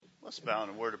Let's bow in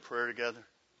a word of prayer together.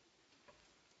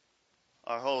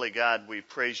 Our holy God, we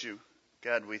praise you.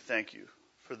 God, we thank you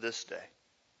for this day.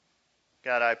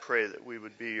 God, I pray that we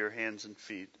would be your hands and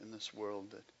feet in this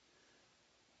world, that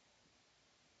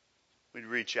we'd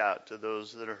reach out to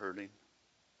those that are hurting,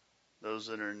 those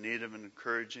that are in need of an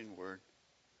encouraging word.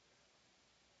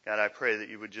 God, I pray that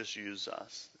you would just use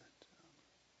us, that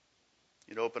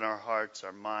you'd open our hearts,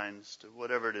 our minds to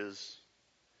whatever it is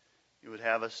you would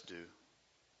have us do.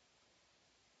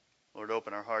 Lord,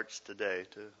 open our hearts today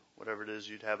to whatever it is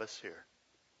you'd have us hear.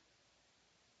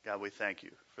 God, we thank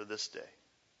you for this day.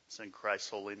 It's in Christ's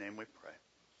holy name we pray.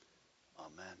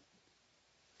 Amen.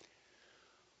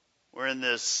 We're in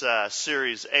this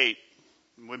series 8.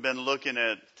 We've been looking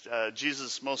at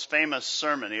Jesus' most famous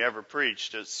sermon he ever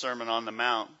preached, his Sermon on the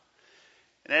Mount.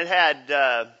 And it had,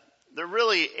 there are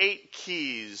really 8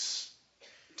 keys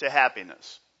to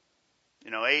happiness.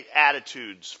 8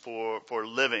 attitudes for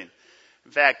living.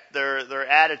 In fact, they're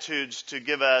attitudes to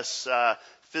give us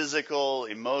physical,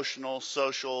 emotional,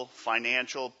 social,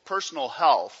 financial, personal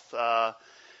health.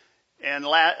 And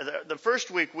the first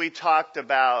week we talked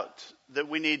about that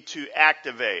we need to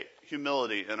activate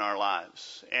humility in our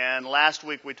lives. And last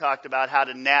week we talked about how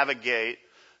to navigate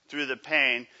through the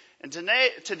pain. And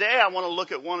today I want to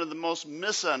look at one of the most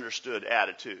misunderstood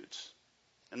attitudes.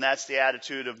 And that's the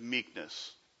attitude of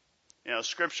meekness.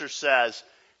 Scripture says,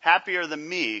 happy are the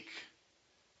meek,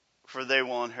 for they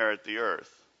will inherit the earth.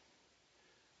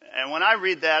 And when I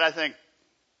read that, I think,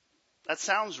 that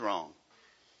sounds wrong.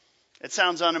 It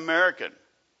sounds un-American.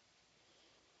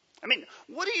 I mean,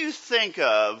 what do you think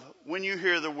of when you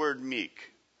hear the word meek?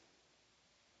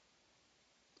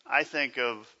 I think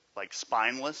of like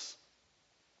spineless.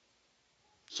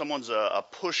 Someone's a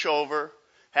pushover,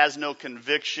 has no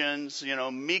convictions,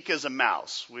 meek as a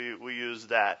mouse. We use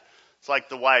that. It's like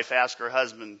the wife asks her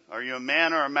husband, are you a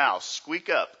man or a mouse? Squeak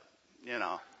up,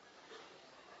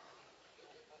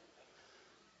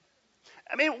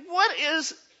 I mean, what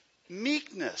is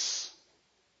meekness?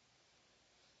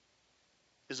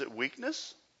 Is it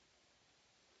weakness?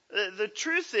 The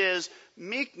truth is,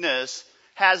 meekness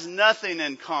has nothing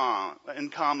in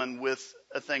common with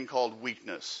a thing called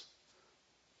weakness.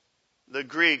 The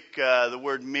Greek, the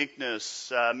word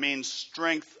meekness means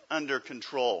strength under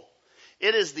control.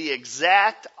 It is the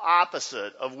exact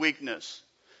opposite of weakness.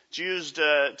 It's used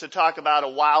to talk about a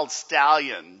wild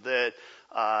stallion that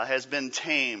has been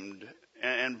tamed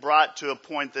and brought to a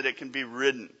point that it can be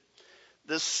ridden.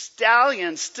 The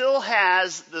stallion still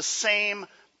has the same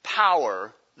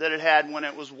power that it had when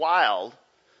it was wild,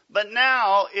 but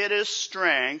now it is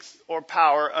strength or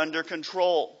power under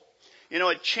control.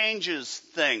 It changes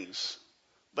things,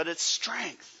 but it's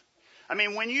strength. I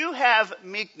mean, when you have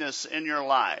meekness in your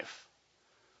life,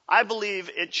 I believe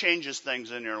it changes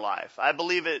things in your life. I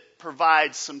believe it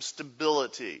provides some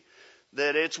stability,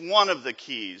 that it's one of the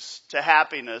keys to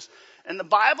happiness. And the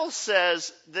Bible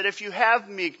says that if you have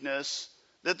meekness,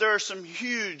 that there are some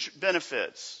huge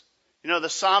benefits. The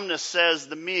psalmist says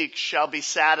the meek shall be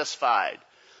satisfied.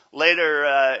 Later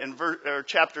in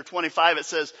chapter 25 it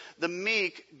says, the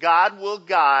meek God will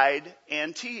guide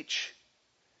and teach.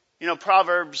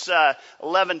 Proverbs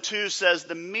 11:2 says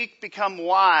the meek become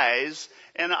wise,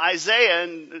 and Isaiah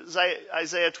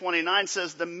 29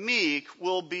 says the meek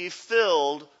will be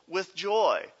filled with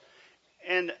joy.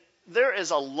 And there is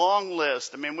a long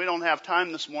list. I mean, we don't have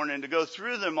time this morning to go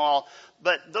through them all,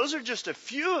 but those are just a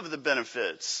few of the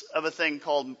benefits of a thing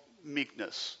called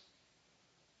meekness.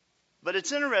 But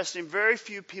it's interesting, very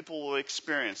few people will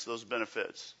experience those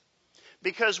benefits.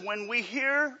 Because when we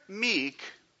hear meek,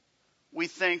 we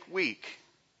think weak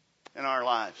in our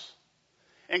lives.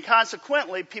 And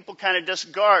consequently, people kind of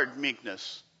discard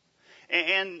meekness.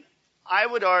 And I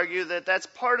would argue that that's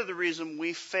part of the reason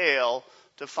we fail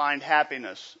to find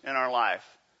happiness in our life.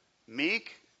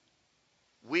 Meek?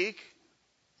 Weak?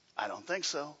 I don't think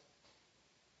so.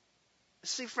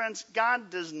 See, friends, God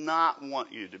does not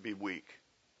want you to be weak.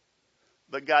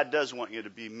 But God does want you to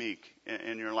be meek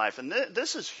in your life. And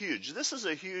this is huge. This is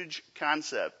a huge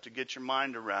concept to get your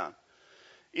mind around.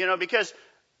 Because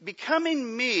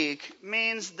becoming meek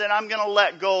means that I'm going to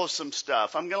let go of some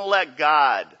stuff. I'm going to let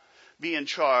God be in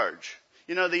charge.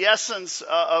 The essence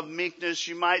of meekness,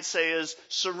 you might say, is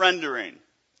surrendering.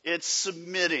 It's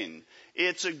submitting.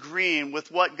 It's agreeing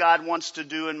with what God wants to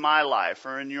do in my life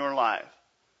or in your life.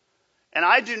 And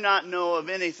I do not know of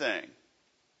anything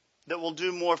that will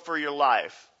do more for your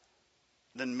life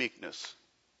than meekness.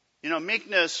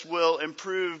 Meekness will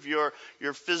improve your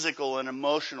physical and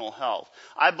emotional health.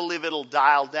 I believe it'll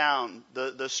dial down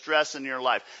the stress in your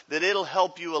life. That it'll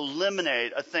help you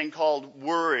eliminate a thing called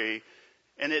worry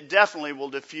And it definitely will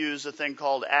diffuse a thing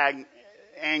called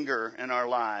anger in our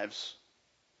lives.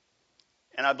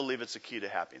 And I believe it's a key to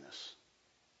happiness.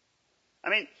 I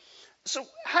mean, so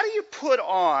how do you put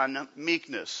on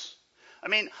meekness? I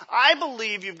mean, I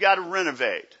believe you've got to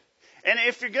renovate. And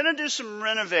if you're going to do some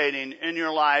renovating in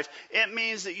your life, it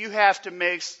means that you have to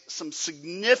make some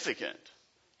significant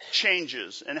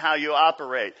changes in how you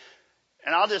operate.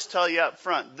 And I'll just tell you up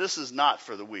front, this is not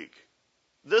for the weak.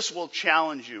 This will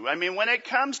challenge you. I mean, when it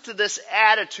comes to this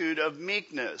attitude of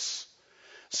meekness,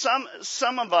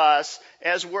 some of us,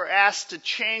 as we're asked to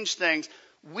change things,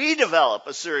 we develop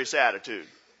a serious attitude.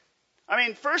 I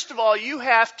mean, first of all, you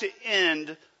have to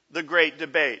end the great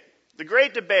debate. The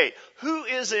great debate. Who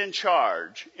is in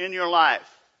charge in your life?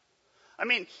 I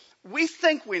mean, we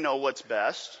think we know what's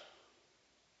best.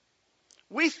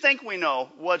 We think we know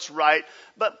what's right.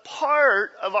 But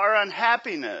part of our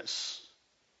unhappiness,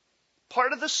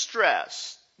 part of the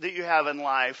stress that you have in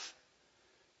life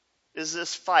is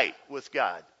this fight with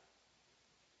God.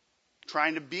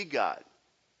 Trying to be God.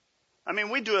 I mean,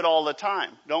 we do it all the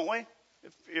time, don't we?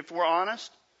 If we're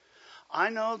honest. I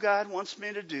know God wants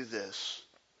me to do this.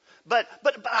 But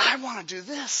I want to do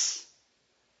this.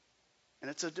 And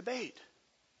it's a debate.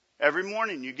 Every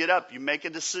morning you get up, you make a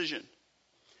decision.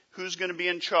 Who's going to be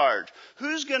in charge?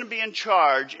 Who's going to be in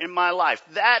charge in my life?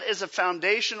 That is a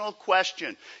foundational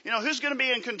question. You know, who's going to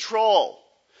be in control?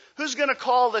 Who's going to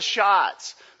call the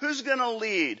shots? Who's going to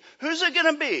lead? Who's it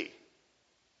going to be?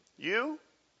 You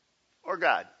or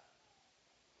God?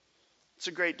 It's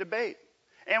a great debate.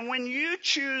 And when you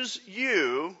choose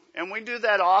you, and we do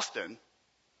that often,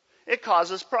 it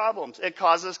causes problems. It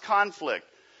causes conflict.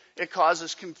 It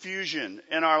causes confusion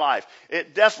in our life.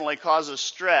 It definitely causes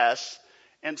stress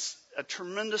and a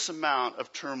tremendous amount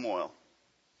of turmoil.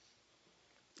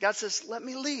 God says, let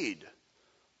me lead.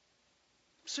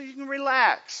 So you can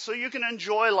relax, so you can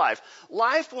enjoy life.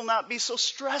 Life will not be so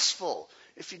stressful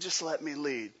if you just let me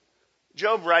lead.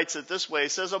 Job writes it this way. He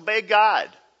says, obey God.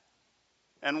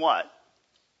 And what?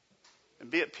 And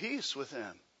be at peace with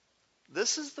him.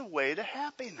 This is the way to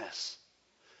happiness.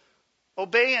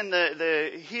 Obey in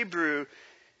the Hebrew,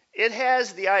 it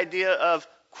has the idea of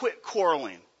quit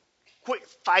quarreling. Quit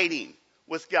fighting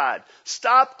with God.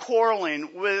 Stop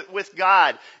quarreling with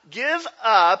God. Give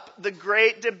up the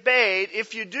great debate.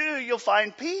 If you do, you'll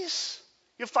find peace.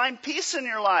 You'll find peace in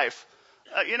your life.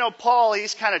 Paul,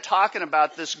 he's kind of talking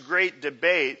about this great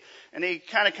debate, and he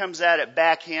kind of comes at it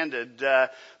backhanded.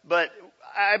 But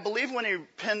I believe when he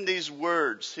penned these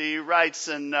words, he writes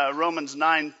in Romans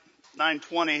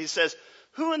 9:20, he says,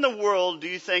 who in the world do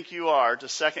you think you are to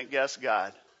second guess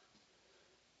God?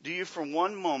 Do you for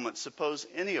one moment suppose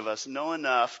any of us know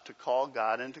enough to call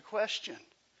God into question?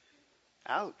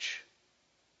 Ouch.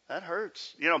 That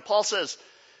hurts. Paul says,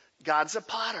 God's a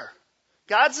potter.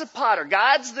 God's a potter.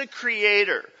 God's the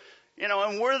creator.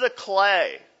 And we're the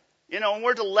clay. And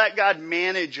we're to let God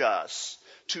manage us,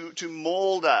 to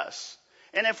mold us.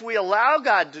 And if we allow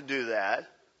God to do that,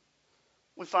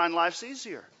 we find life's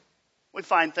easier. We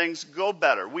find things go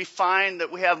better. We find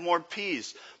that we have more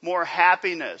peace, more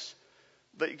happiness.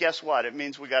 But guess what? It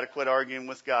means we got to quit arguing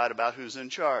with God about who's in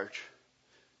charge.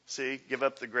 See, give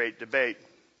up the great debate.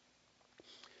 A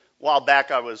while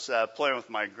back, I was playing with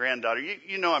my granddaughter.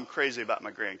 You know I'm crazy about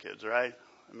my grandkids, right?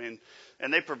 I mean,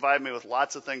 and they provide me with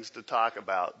lots of things to talk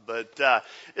about. But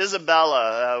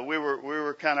Isabella, we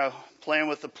were kind of playing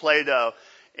with the Play-Doh,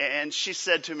 and she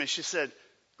said to me,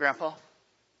 Grandpa,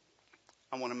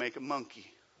 I want to make a monkey.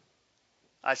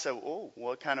 I said, oh,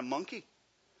 what kind of monkey?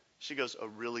 She goes, a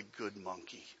really good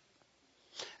monkey.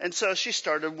 And so she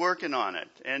started working on it,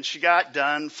 and she got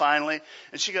done finally,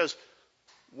 and she goes,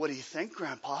 what do you think,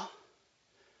 Grandpa?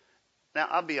 Now,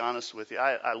 I'll be honest with you.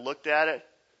 I looked at it.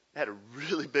 It had a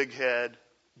really big head,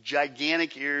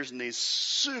 gigantic ears, and these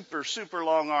super, super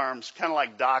long arms, kind of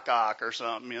like Doc Ock or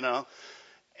something,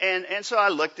 And so I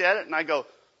looked at it, and I go,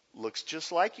 looks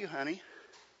just like you, honey.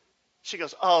 She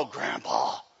goes, oh,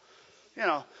 Grandpa.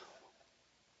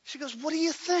 She goes, what do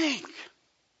you think?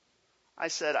 I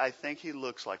said, I think he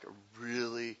looks like a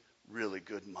really, really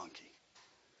good monkey.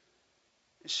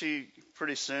 And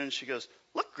pretty soon she goes,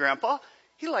 look, Grandpa,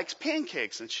 he likes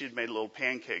pancakes. And she'd made little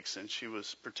pancakes, and she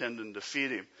was pretending to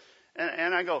feed him.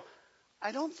 And I go,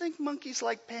 I don't think monkeys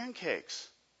like pancakes.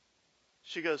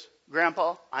 She goes,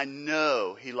 Grandpa, I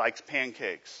know he likes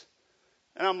pancakes.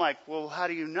 And I'm like, well, how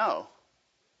do you know?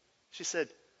 She said,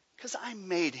 because I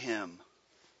made him.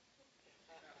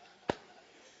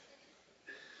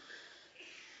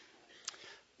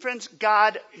 Friends,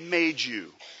 God made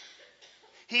you.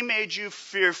 He made you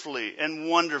fearfully and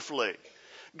wonderfully.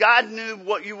 God knew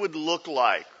what you would look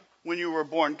like, when you were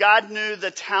born. God knew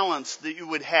the talents that you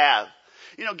would have.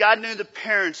 God knew the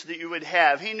parents that you would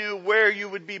have. He knew where you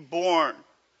would be born.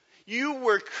 You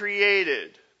were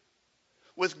created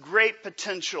with great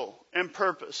potential and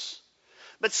purpose.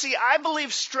 But see, I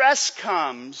believe stress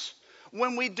comes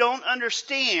when we don't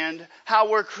understand how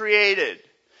we're created.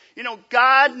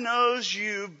 God knows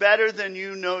you better than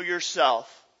you know yourself.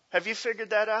 Have you figured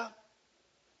that out?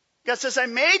 God says, I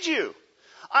made you.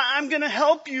 I'm going to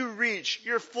help you reach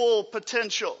your full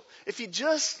potential. If you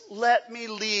just let me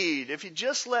lead,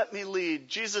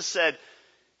 Jesus said,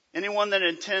 anyone that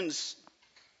intends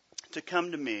to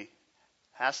come to me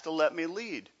has to let me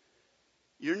lead.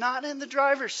 You're not in the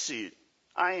driver's seat.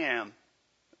 I am.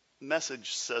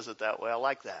 Message says it that way. I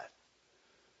like that.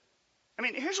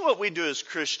 Here's what we do as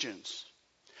Christians.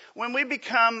 When we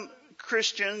become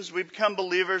Christians, we become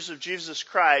believers of Jesus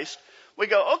Christ, we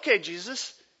go, okay,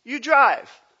 Jesus, you drive.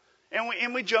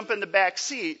 And we jump in the back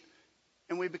seat,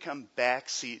 and we become back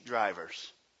seat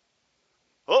drivers.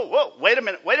 Oh, whoa, wait a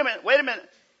minute.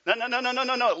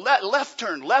 No. Left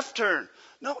turn.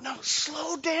 No,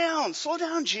 slow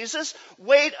down, Jesus.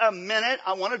 Wait a minute.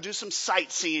 I want to do some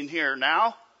sightseeing here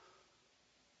now.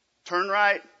 Turn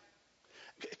right.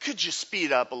 Could you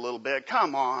speed up a little bit?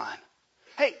 Come on.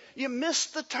 Hey, you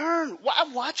missed the turn.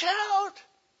 Watch out.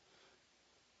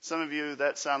 Some of you,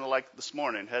 that sounded like this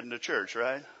morning heading to church,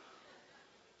 right?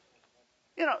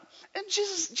 And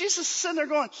Jesus is sitting there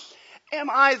going, am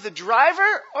I the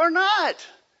driver or not?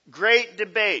 Great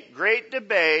debate.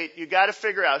 You got to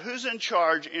figure out who's in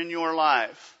charge in your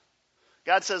life.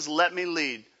 God says, let me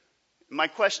lead. My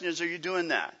question is, are you doing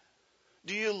that?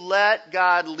 Do you let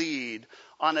God lead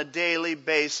on a daily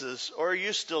basis, or are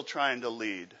you still trying to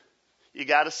lead? You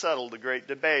got to settle the great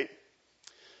debate.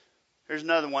 Here's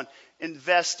another one.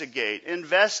 Investigate.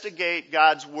 Investigate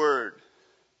God's word.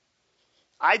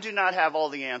 I do not have all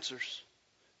the answers,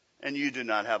 and you do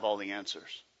not have all the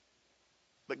answers.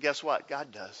 But guess what?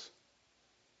 God does.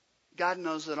 God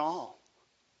knows it all.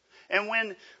 And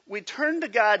when we turn to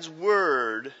God's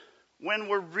word, when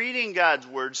we're reading God's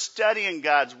word, studying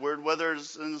God's word, whether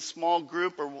it's in a small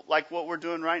group or like what we're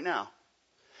doing right now,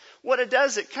 what it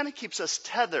does, it kind of keeps us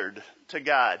tethered to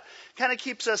God. Kind of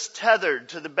keeps us tethered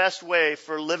to the best way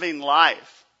for living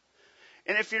life.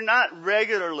 And if you're not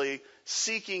regularly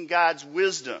seeking God's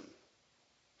wisdom,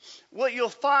 what you'll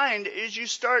find is you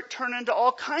start turning to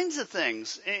all kinds of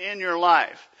things in your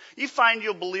life. You find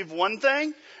you'll believe one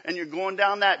thing, and you're going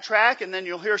down that track, and then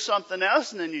you'll hear something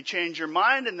else, and then you change your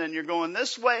mind, and then you're going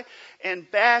this way, and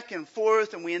back and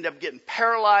forth, and we end up getting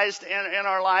paralyzed in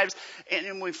our lives,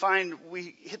 and we find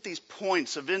we hit these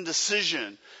points of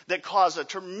indecision that cause a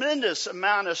tremendous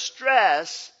amount of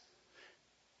stress,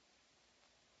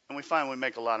 and we find we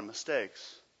make a lot of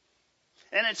mistakes.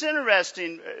 And it's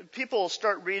interesting, people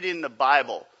start reading the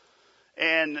Bible,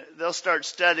 and they'll start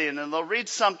studying, and they'll read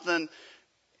something,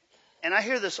 and I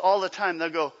hear this all the time. They'll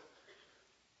go,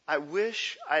 I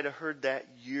wish I'd have heard that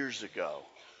years ago.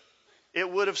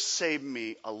 It would have saved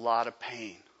me a lot of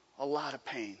pain.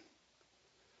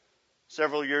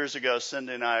 Several years ago,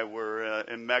 Cindy and I were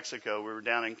in Mexico. We were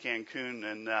down in Cancun,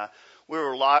 and we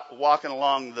were walking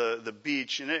along the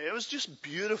beach, and it was just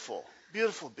beautiful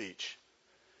beach.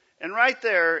 And right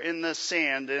there in the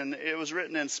sand, and it was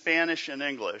written in Spanish and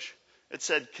English, it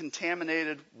said,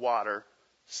 contaminated water,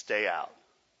 stay out.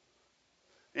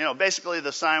 Basically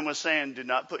the sign was saying, do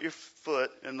not put your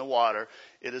foot in the water.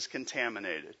 It is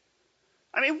contaminated.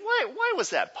 Why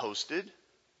was that posted?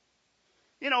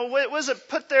 Was it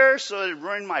put there so it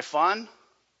ruined my fun?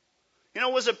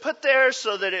 Was it put there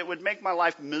so that it would make my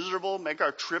life miserable, make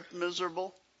our trip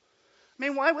miserable?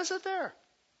 Why was it there?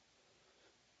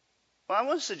 Well, I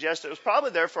want to suggest it was probably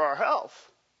there for our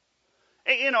health.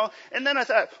 And then I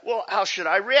thought, well, how should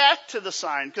I react to the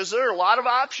sign? Because there are a lot of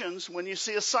options when you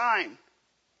see a sign.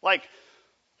 Like,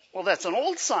 well, that's an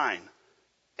old sign.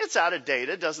 It's out of date.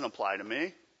 It doesn't apply to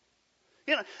me.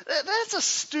 That's a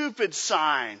stupid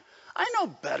sign. I know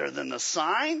better than the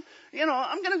sign.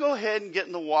 I'm going to go ahead and get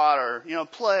in the water,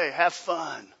 play, have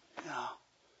fun. How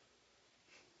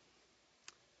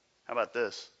about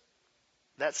this?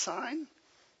 That sign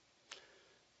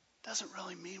doesn't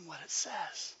really mean what it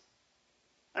says.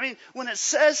 When it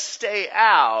says stay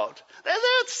out,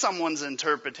 that's someone's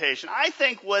interpretation. I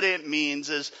think what it means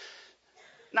is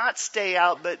not stay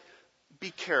out, but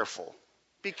be careful.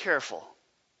 Be careful.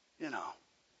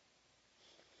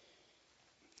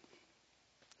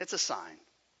 It's a sign.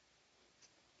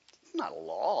 It's not a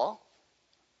law.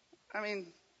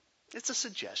 It's a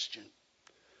suggestion.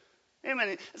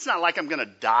 It's not like I'm going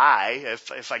to die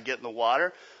if I get in the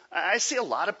water. I see a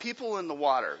lot of people in the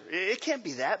water. It can't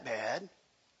be that bad.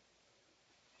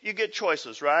 you get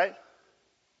choices, right?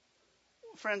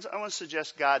 Friends, I want to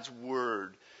suggest God's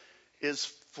Word is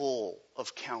full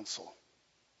of counsel.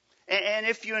 And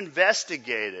if you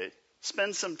investigate it,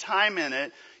 spend some time in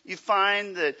it, you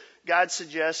find that God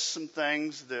suggests some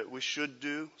things that we should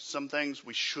do, some things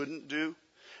we shouldn't do.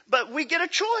 But we get a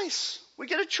choice. We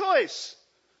get a choice.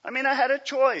 I mean, I had a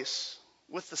choice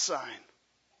with the sign.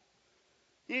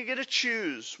 You get to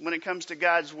choose when it comes to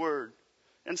God's Word.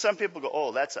 And some people go,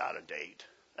 oh, that's out of date.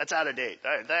 That's out of date.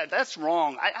 That's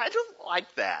wrong. I don't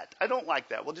like that. I don't like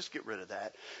that. We'll just get rid of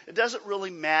that. It doesn't really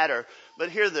matter. But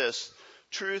hear this.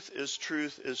 Truth is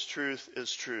truth is truth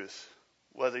is truth,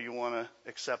 whether you want to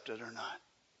accept it or not.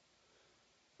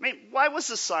 I mean, why was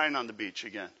the sign on the beach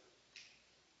again?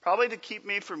 Probably to keep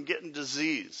me from getting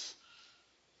disease,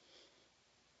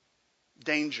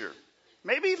 danger,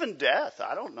 maybe even death.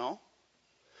 I don't know.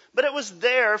 But it was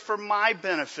there for my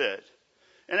benefit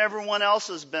and everyone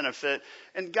else's benefit.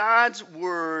 And God's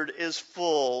Word is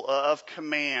full of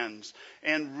commands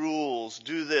and rules.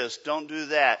 Do this, don't do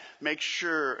that. Make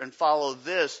sure and follow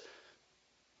this.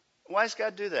 Why does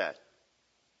God do that?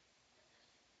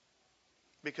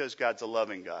 Because God's a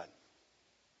loving God.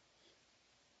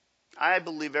 I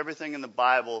believe everything in the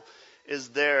Bible is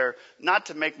there not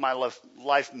to make my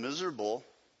life miserable,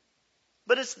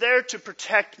 but it's there to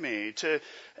protect me, to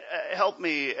help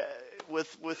me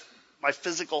with my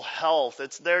physical health.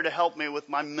 It's there to help me with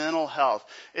my mental health.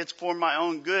 It's for my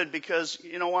own good because,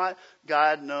 you know what?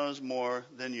 God knows more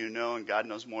than you know, and God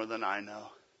knows more than I know.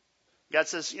 God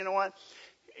says, you know what?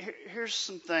 Here's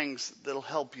some things that'll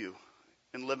help you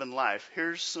in living life.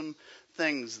 Here's some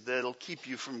things that'll keep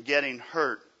you from getting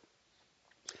hurt.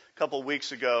 A couple of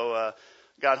weeks ago,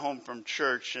 got home from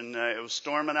church, and it was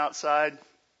storming outside.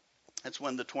 That's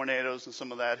when the tornadoes and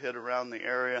some of that hit around the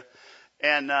area.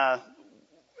 And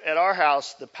at our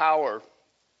house, the power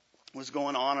was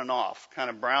going on and off, kind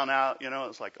of brown out, it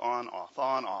was like on, off,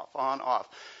 on, off, on, off.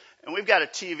 And we've got a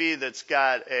TV that's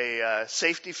got a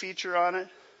safety feature on it.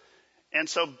 And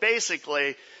so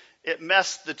basically, it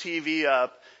messed the TV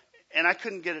up, and I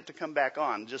couldn't get it to come back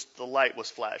on. Just the light was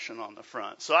flashing on the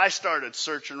front. So I started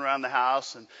searching around the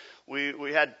house, and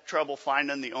we had trouble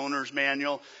finding the owner's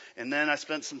manual. And then I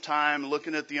spent some time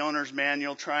looking at the owner's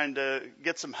manual, trying to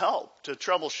get some help to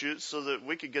troubleshoot so that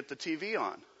we could get the TV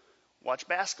on. Watch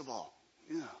basketball.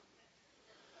 Yeah.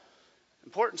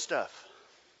 Important stuff.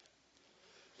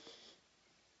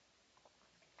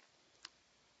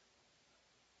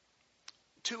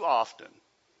 Too often,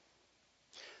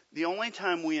 the only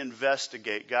time we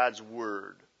investigate God's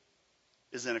Word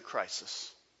is in a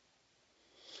crisis.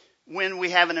 When we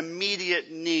have an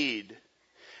immediate need.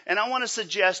 And I want to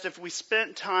suggest if we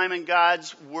spent time in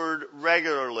God's Word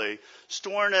regularly,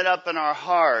 storing it up in our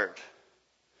heart,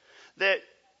 that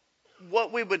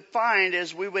what we would find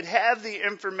is we would have the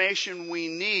information we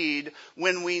need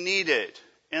when we need it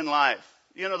in life.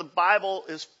 The Bible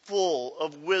is full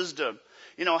of wisdom.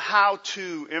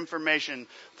 How-to information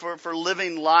for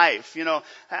living life.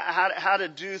 How to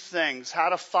do things, how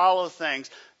to follow things.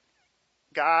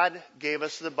 God gave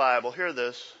us the Bible, hear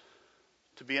this,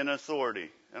 to be an authority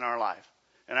in our life.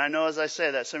 And I know as I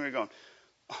say that, some of you are going,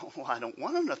 oh, well, I don't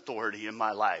want an authority in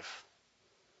my life.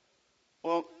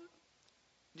 Well,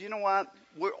 do you know what?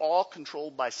 We're all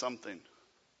controlled by something.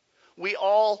 We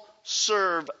all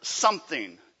serve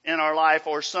something in our life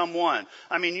or someone.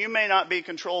 I mean, you may not be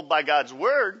controlled by God's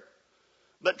Word,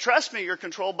 but trust me, you're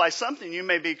controlled by something. You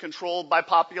may be controlled by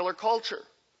popular culture.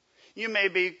 You may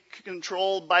be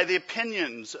controlled by the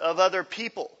opinions of other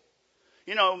people.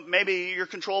 Maybe you're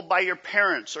controlled by your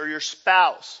parents or your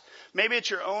spouse. Maybe it's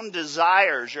your own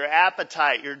desires, your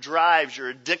appetite, your drives, your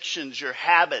addictions, your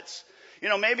habits.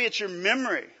 Maybe it's your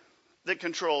memory that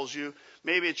controls you.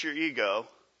 Maybe it's your ego.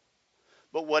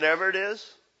 But whatever it is,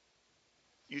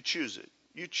 you choose it.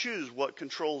 You choose what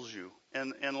controls you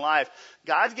in life.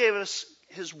 God gave us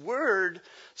His Word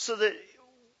so that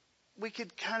we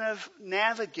could kind of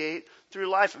navigate through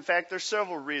life. In fact, there's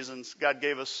several reasons God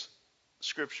gave us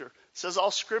Scripture. It says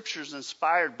all Scripture is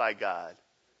inspired by God.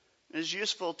 It is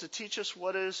useful to teach us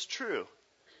what is true,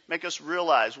 make us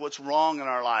realize what's wrong in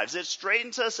our lives. It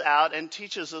straightens us out and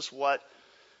teaches us what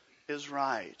is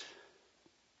right.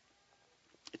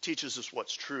 It teaches us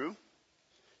what's true,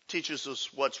 teaches us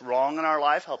what's wrong in our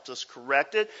life, helps us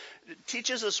correct it. It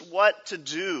teaches us what to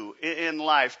do in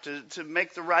life to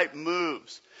make the right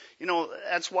moves.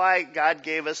 That's why God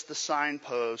gave us the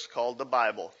signpost called the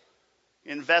Bible.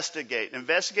 Investigate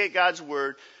God's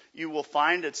Word. You will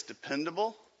find it's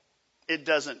dependable. It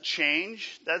doesn't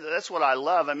change. That's what I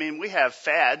love. I mean, we have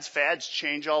fads. Fads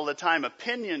change all the time.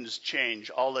 Opinions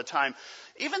change all the time.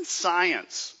 Even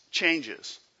science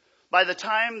changes. By the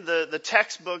time the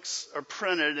textbooks are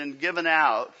printed and given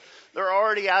out, they're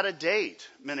already out of date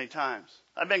many times.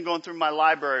 I've been going through my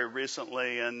library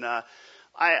recently, and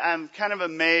I'm kind of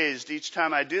amazed each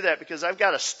time I do that because I've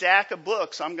got a stack of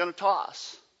books I'm going to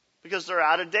toss because they're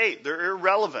out of date. They're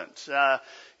irrelevant.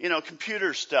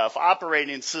 Computer stuff,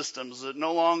 operating systems that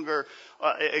no longer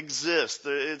exist.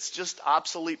 It's just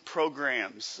obsolete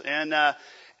programs. And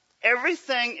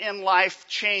everything in life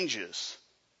changes,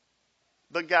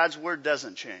 but God's Word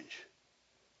doesn't change.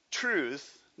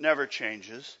 Truth never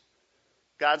changes.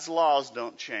 God's laws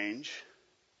don't change.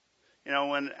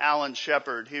 When Alan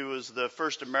Shepard, he was the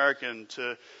first American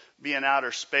to be in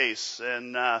outer space,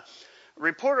 and a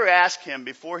reporter asked him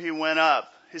before he went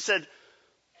up, he said,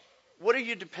 "What are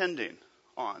you depending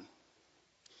on?"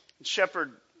 And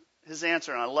Shepard, his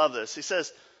answer, and I love this, he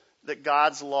says that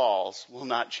God's laws will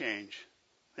not change.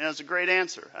 And that's a great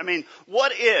answer. I mean,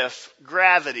 what if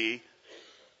gravity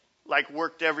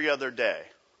worked every other day?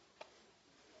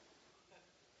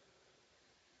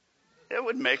 It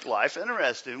would make life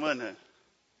interesting, wouldn't it?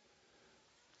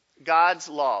 God's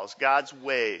laws, God's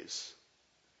ways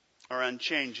are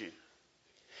unchanging.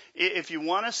 If you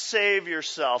want to save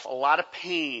yourself a lot of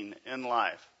pain in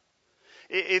life,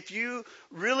 if you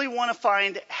really want to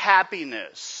find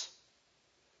happiness,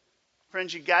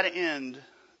 friends, you got to end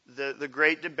the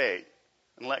great debate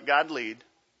and let God lead.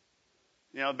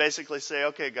 Basically say,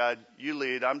 okay, God, you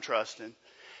lead, I'm trusting.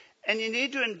 And you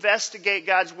need to investigate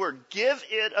God's Word. Give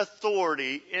it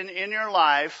authority in your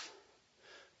life.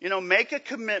 Make a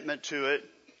commitment to it.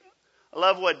 I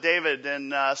love what David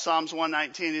in Psalms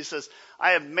 119, he says,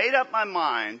 "I have made up my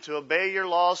mind to obey your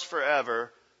laws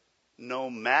forever,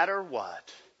 no matter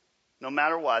what." No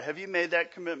matter what. Have you made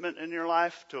that commitment in your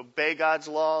life to obey God's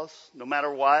laws, no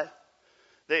matter what?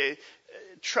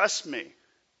 Trust me,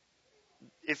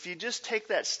 if you just take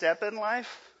that step in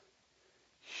life,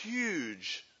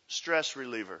 huge stress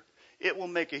reliever. It will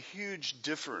make a huge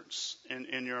difference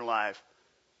in your life.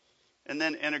 And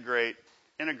then integrate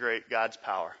God's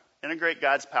power. Integrate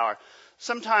God's power.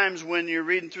 Sometimes when you're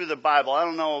reading through the Bible, I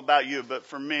don't know about you, but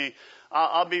for me,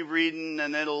 I'll be reading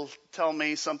and it'll tell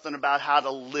me something about how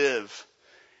to live.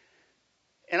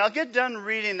 And I'll get done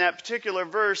reading that particular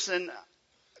verse, and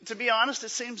to be honest, it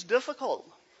seems difficult.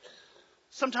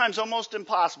 Sometimes almost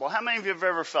impossible. How many of you have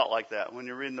ever felt like that when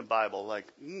you're reading the Bible?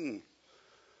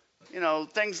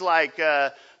 Things like,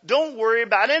 don't worry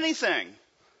about anything.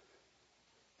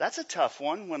 That's a tough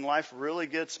one when life really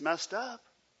gets messed up.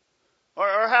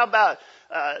 Or how about,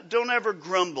 don't ever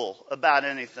grumble about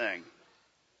anything.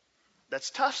 That's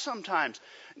tough sometimes.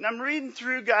 And I'm reading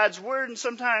through God's Word, and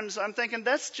sometimes I'm thinking,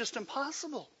 that's just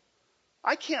impossible.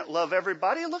 I can't love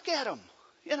everybody. Look at them,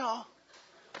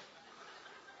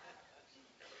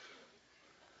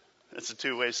 It's a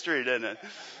two-way street, isn't it?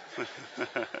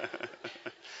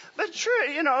 But true,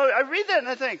 I read that and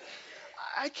I think,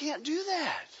 I can't do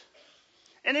that.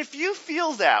 And if you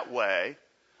feel that way,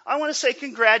 I want to say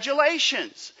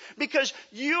congratulations, because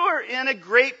you are in a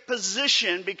great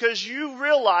position because you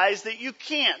realize that you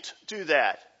can't do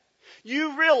that.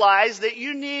 You realize that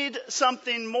you need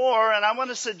something more, and I want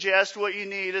to suggest what you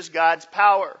need is God's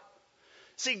power.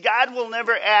 See, God will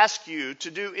never ask you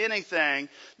to do anything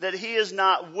that He is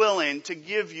not willing to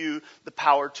give you the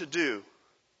power to do.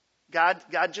 God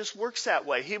just works that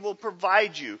way. He will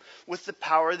provide you with the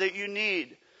power that you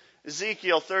need.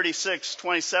 Ezekiel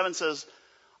 36:27 says,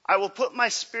 "I will put my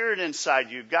spirit inside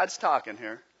you." God's talking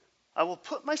here. "I will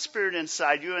put my spirit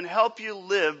inside you and help you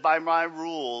live by my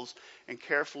rules and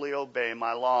carefully obey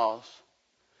my laws."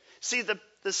 See, the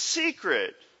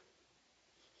secret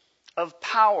of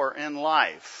power in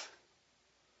life,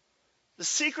 the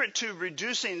secret to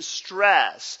reducing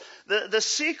stress, the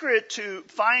secret to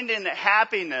finding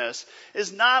happiness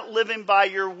is not living by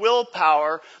your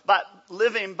willpower, but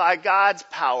living by God's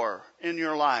power in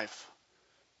your life.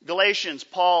 Galatians,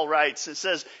 Paul writes, it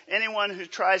says, anyone who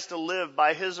tries to live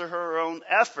by his or her own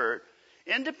effort,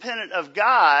 independent of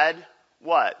God,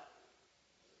 what?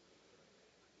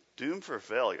 Doomed for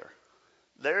failure.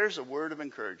 There's a word of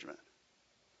encouragement.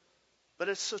 But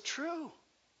it's so true.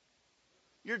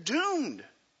 You're doomed.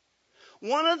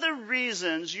 One of the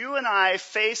reasons you and I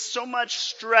face so much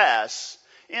stress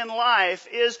in life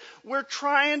is we're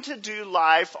trying to do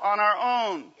life on our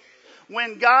own,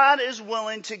 when God is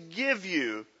willing to give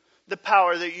you the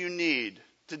power that you need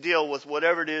to deal with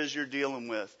whatever it is you're dealing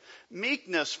with.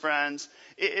 Meekness, friends,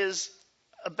 is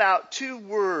about two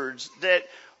words that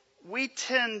we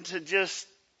tend to just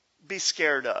be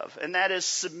scared of, and that is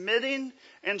submitting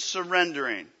and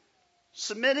surrendering.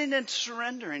 Submitting and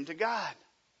surrendering to God.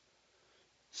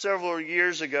 Several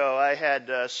years ago, I had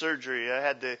surgery. I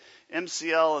had the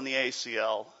MCL and the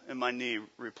ACL in my knee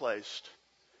replaced.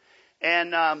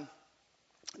 And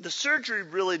the surgery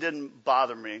really didn't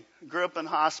bother me. I grew up in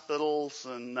hospitals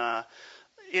and,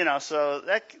 so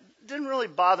that didn't really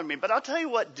bother me. But I'll tell you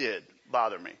what did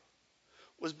bother me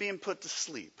was being put to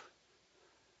sleep.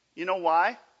 You know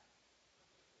why?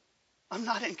 I'm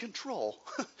not in control.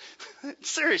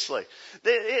 Seriously.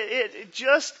 It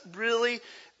just really,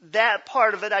 that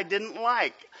part of it I didn't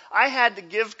like. I had to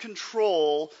give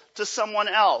control to someone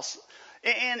else.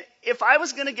 And if I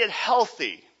was going to get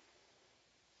healthy,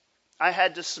 I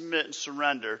had to submit and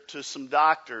surrender to some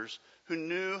doctors who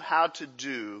knew how to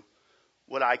do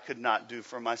what I could not do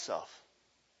for myself.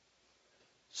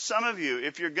 Some of you,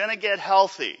 if you're going to get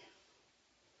healthy,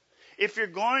 if you're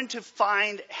going to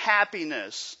find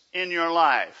happiness in your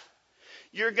life,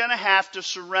 you're going to have to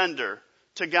surrender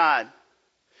to God.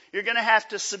 You're going to have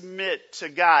to submit to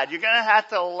God. You're going to have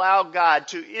to allow God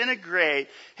to integrate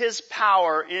His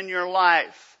power in your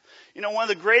life. You know, one of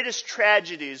the greatest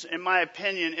tragedies, in my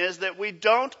opinion, is that we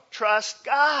don't trust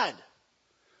God.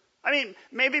 I mean,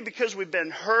 maybe because we've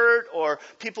been hurt or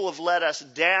people have let us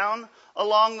down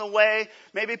along the way.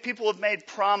 Maybe people have made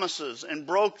promises and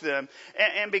broke them.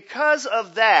 And because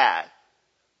of that,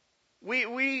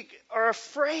 we are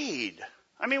afraid.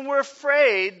 I mean, we're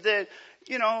afraid that,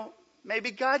 maybe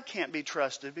God can't be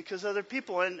trusted because other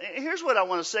people. And here's what I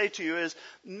want to say to you is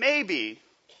maybe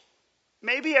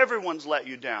everyone's let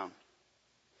you down.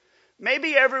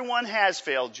 Maybe everyone has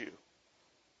failed you.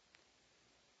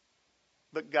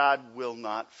 But God will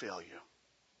not fail you.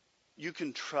 You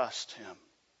can trust Him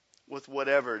with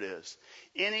whatever it is.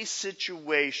 Any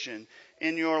situation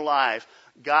in your life,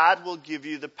 God will give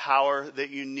you the power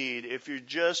that you need if you're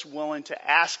just willing to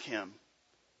ask Him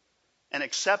and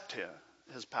accept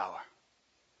His power.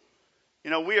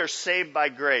 We are saved by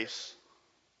grace.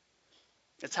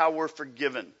 It's how we're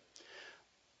forgiven.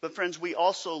 But friends, we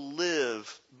also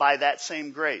live by that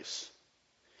same grace.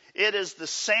 It is the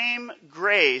same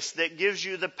grace that gives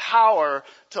you the power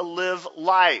to live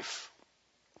life.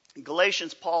 In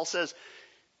Galatians, Paul says,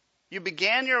 you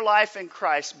began your life in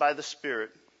Christ by the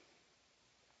Spirit.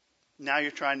 Now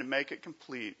you're trying to make it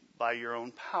complete by your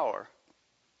own power.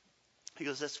 He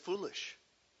goes, that's foolish.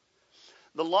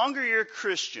 The longer you're a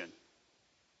Christian,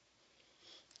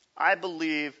 I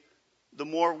believe the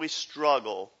more we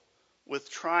struggle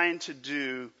with trying to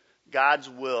do God's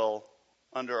will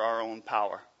under our own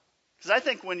power. Because I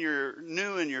think when you're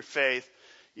new in your faith,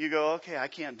 you go, okay, I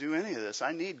can't do any of this.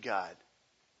 I need God.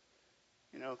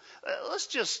 Let's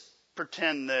just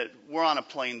pretend that we're on a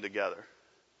plane together,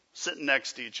 sitting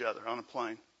next to each other on a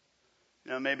plane,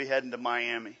 maybe heading to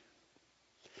Miami.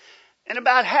 And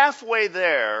about halfway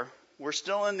there, we're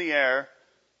still in the air.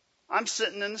 I'm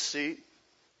sitting in the seat,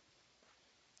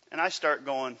 and I start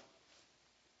going,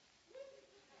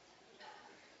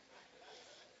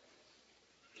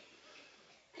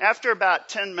 after about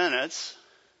 10 minutes,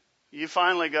 you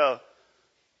finally go,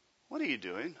 what are you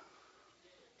doing?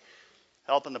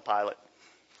 Helping the pilot.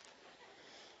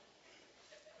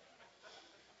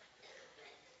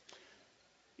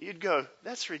 You'd go,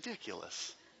 that's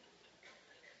ridiculous.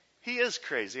 He is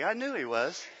crazy. I knew he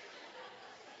was.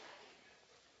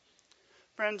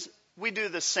 Friends, we do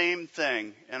the same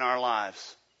thing in our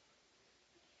lives.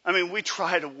 I mean, we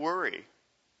try to worry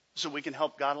so we can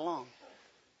help God along.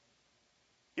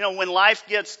 When life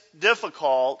gets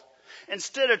difficult,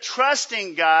 instead of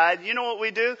trusting God, you know what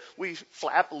we do? We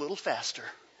flap a little faster.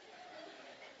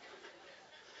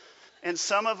 And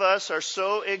some of us are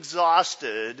so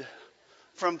exhausted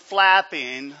from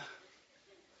flapping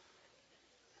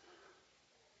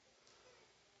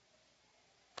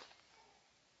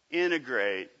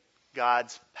integrate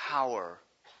God's power.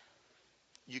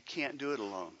 You can't do it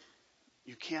alone.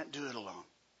 You can't do it alone.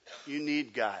 You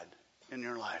need God in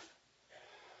your life.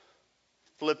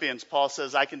 Philippians, Paul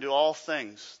says, I can do all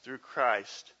things through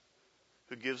Christ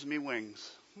who gives me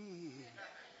wings.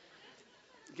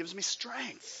 Gives me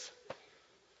strength.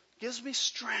 Gives me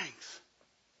strength.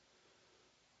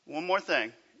 One more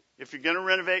thing. If you're going to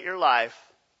renovate your life,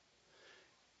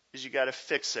 is you got to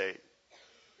fixate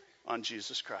on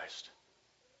Jesus Christ.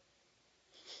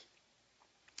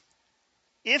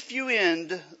 If you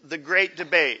end the great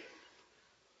debate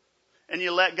and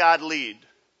you let God lead,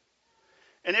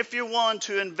 and if you're willing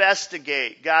to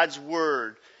investigate God's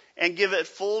Word and give it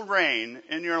full reign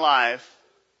in your life,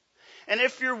 and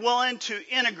if you're willing to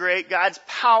integrate God's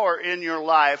power in your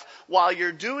life, while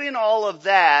you're doing all of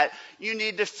that, you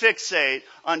need to fixate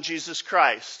on Jesus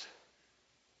Christ.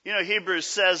 Hebrews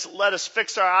says, let us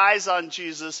fix our eyes on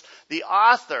Jesus, the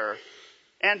author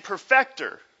and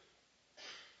perfecter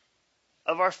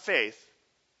of our faith.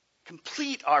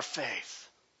 Complete our faith.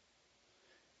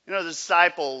 You know, the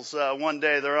disciples, one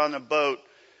day they're on a boat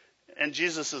and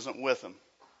Jesus isn't with them.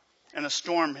 And a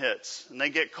storm hits and they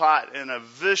get caught in a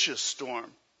vicious storm.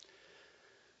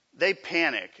 They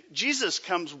panic. Jesus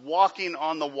comes walking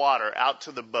on the water out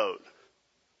to the boat.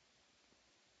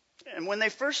 And when they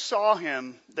first saw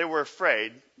him, they were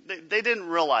afraid. They didn't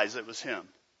realize it was him.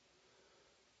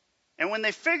 And when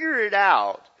they figure it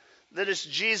out, that it's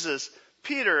Jesus,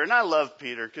 Peter, and I love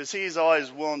Peter because he's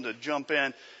always willing to jump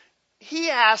in.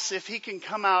 He asks if he can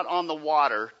come out on the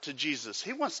water to Jesus.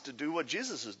 He wants to do what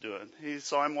Jesus is doing. He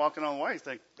saw him walking on the water. He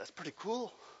thinks, that's pretty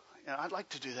cool. I'd like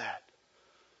to do that.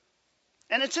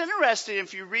 And it's interesting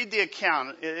if you read the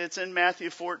account. It's in Matthew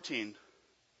 14.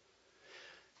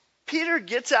 Peter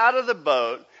gets out of the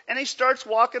boat and he starts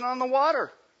walking on the water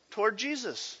toward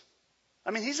Jesus.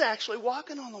 I mean, he's actually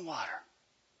walking on the water.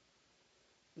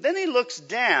 Then he looks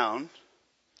down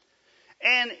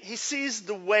and he sees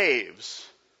the waves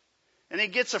and he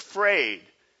gets afraid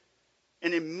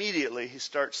and immediately he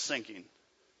starts sinking.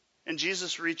 And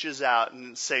Jesus reaches out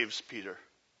and saves Peter.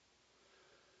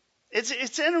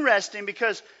 It's interesting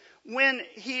because when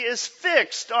he is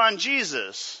fixed on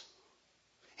Jesus,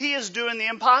 he is doing the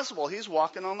impossible. He's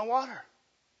walking on the water.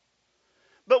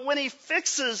 But when he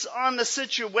fixes on the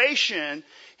situation,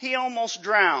 he almost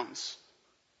drowns.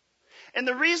 And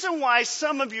the reason why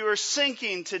some of you are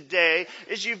sinking today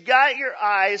is you've got your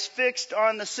eyes fixed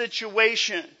on the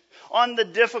situation, on the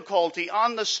difficulty,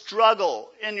 on the struggle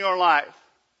in your life.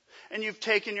 And you've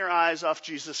taken your eyes off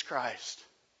Jesus Christ.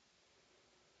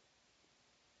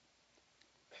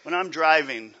 When I'm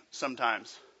driving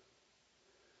sometimes,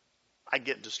 I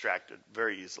get distracted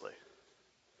very easily.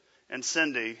 And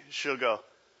Cindy, she'll go,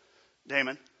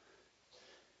 Damon,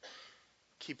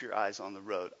 keep your eyes on the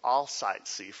road. I'll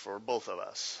sightsee for both of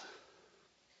us.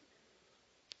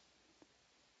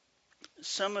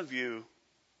 Some of you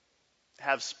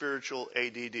have spiritual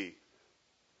ADD.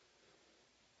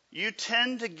 You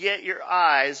tend to get your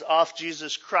eyes off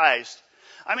Jesus Christ.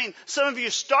 I mean, some of you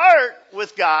start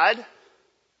with God,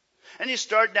 and you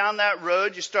start down that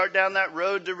road. You start down that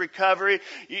road to recovery.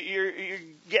 You're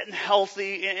getting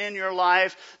healthy in your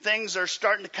life. Things are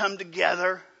starting to come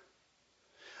together.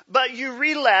 But you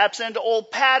relapse into old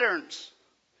patterns.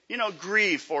 You know,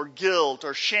 grief or guilt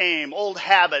or shame, old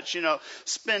habits,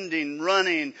 spending,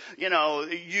 running,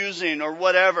 using or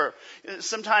whatever.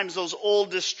 Sometimes those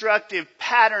old destructive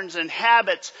patterns and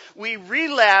habits, we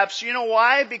relapse. You know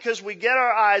why? Because we get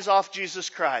our eyes off Jesus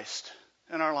Christ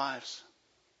in our lives.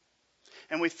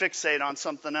 And we fixate on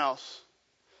something else.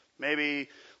 Maybe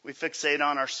we fixate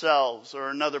on ourselves or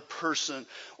another person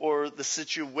or the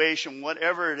situation,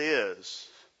 whatever it is.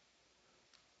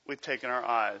 We've taken our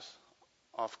eyes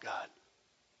off God.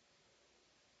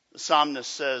 The psalmist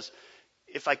says,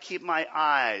 if I keep my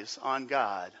eyes on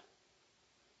God,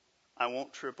 I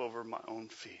won't trip over my own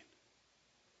feet.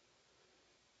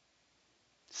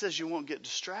 It says you won't get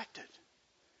distracted.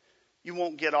 You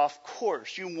won't get off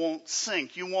course. You won't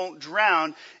sink. You won't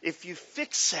drown if you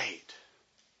fixate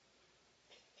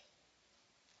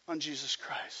on Jesus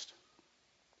Christ.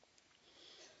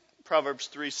 Proverbs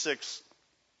 3:6.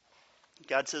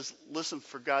 God says, listen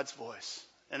for God's voice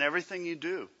in everything you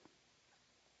do.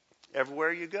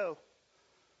 Everywhere you go.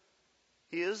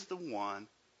 He is the one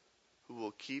who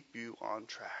will keep you on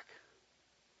track.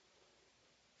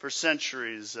 For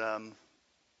centuries,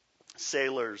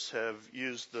 sailors have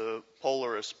used the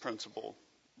Polaris principle,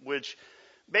 which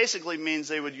basically means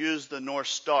they would use the North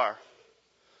Star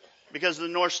because the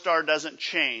North Star doesn't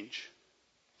change.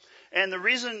 And the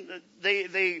reason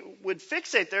they would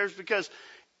fixate there is because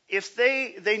if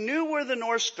they knew where the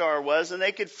North Star was and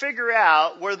they could figure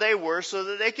out where they were so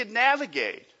that they could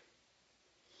navigate.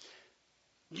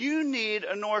 You need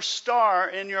a North Star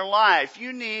in your life.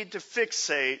 You need to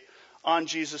fixate on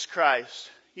Jesus Christ.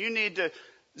 You need to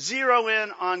zero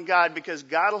in on God because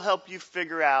God will help you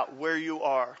figure out where you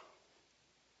are.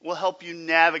 Will help you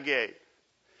navigate.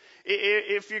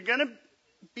 If you're going to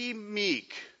be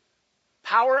meek,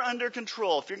 power under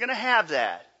control, if you're going to have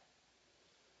that,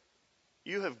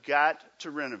 you have got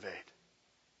to renovate.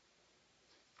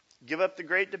 Give up the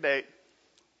great debate.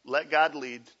 Let God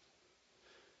lead.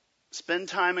 Spend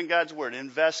time in God's Word.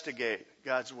 Investigate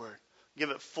God's Word.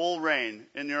 Give it full reign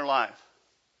in your life.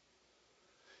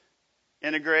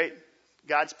 Integrate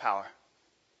God's power.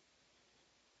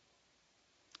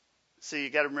 See, you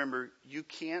got to remember, you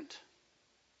can't,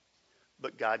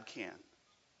 but God can.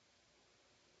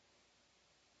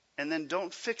 And then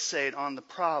don't fixate on the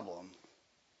problem,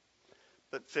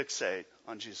 but fixate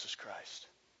on Jesus Christ.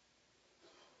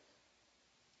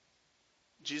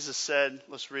 Jesus said,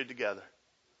 let's read together.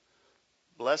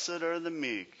 Blessed are the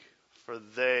meek, for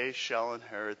they shall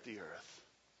inherit the earth.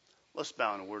 Let's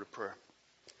bow in a word of prayer.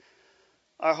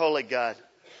 Our holy God,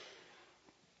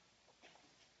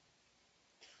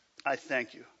 I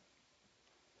thank you.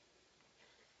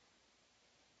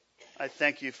 I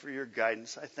thank you for your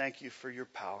guidance. I thank you for your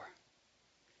power.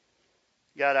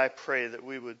 God, I pray that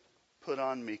we would put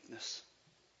on meekness.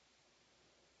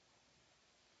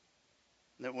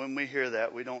 That when we hear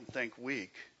that, we don't think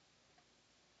weak,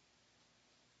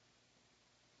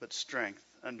 but strength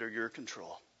under your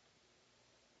control.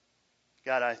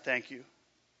 God, I thank you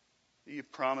that you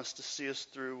promise to see us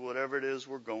through whatever it is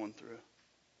we're going through.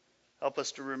 Help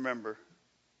us to remember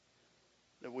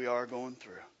that we are going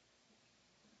through.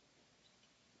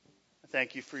 I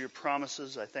thank you for your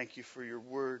promises. I thank you for your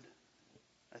word.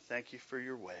 I thank you for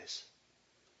your ways.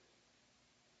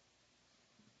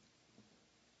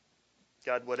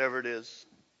 God, whatever it is,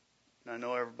 and I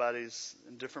know everybody's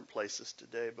in different places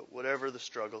today, but whatever the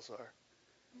struggles are,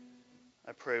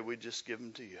 I pray we just give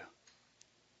them to you.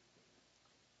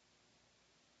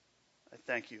 I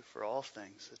thank you for all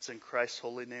things. It's in Christ's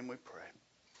holy name we pray.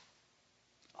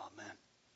 Amen.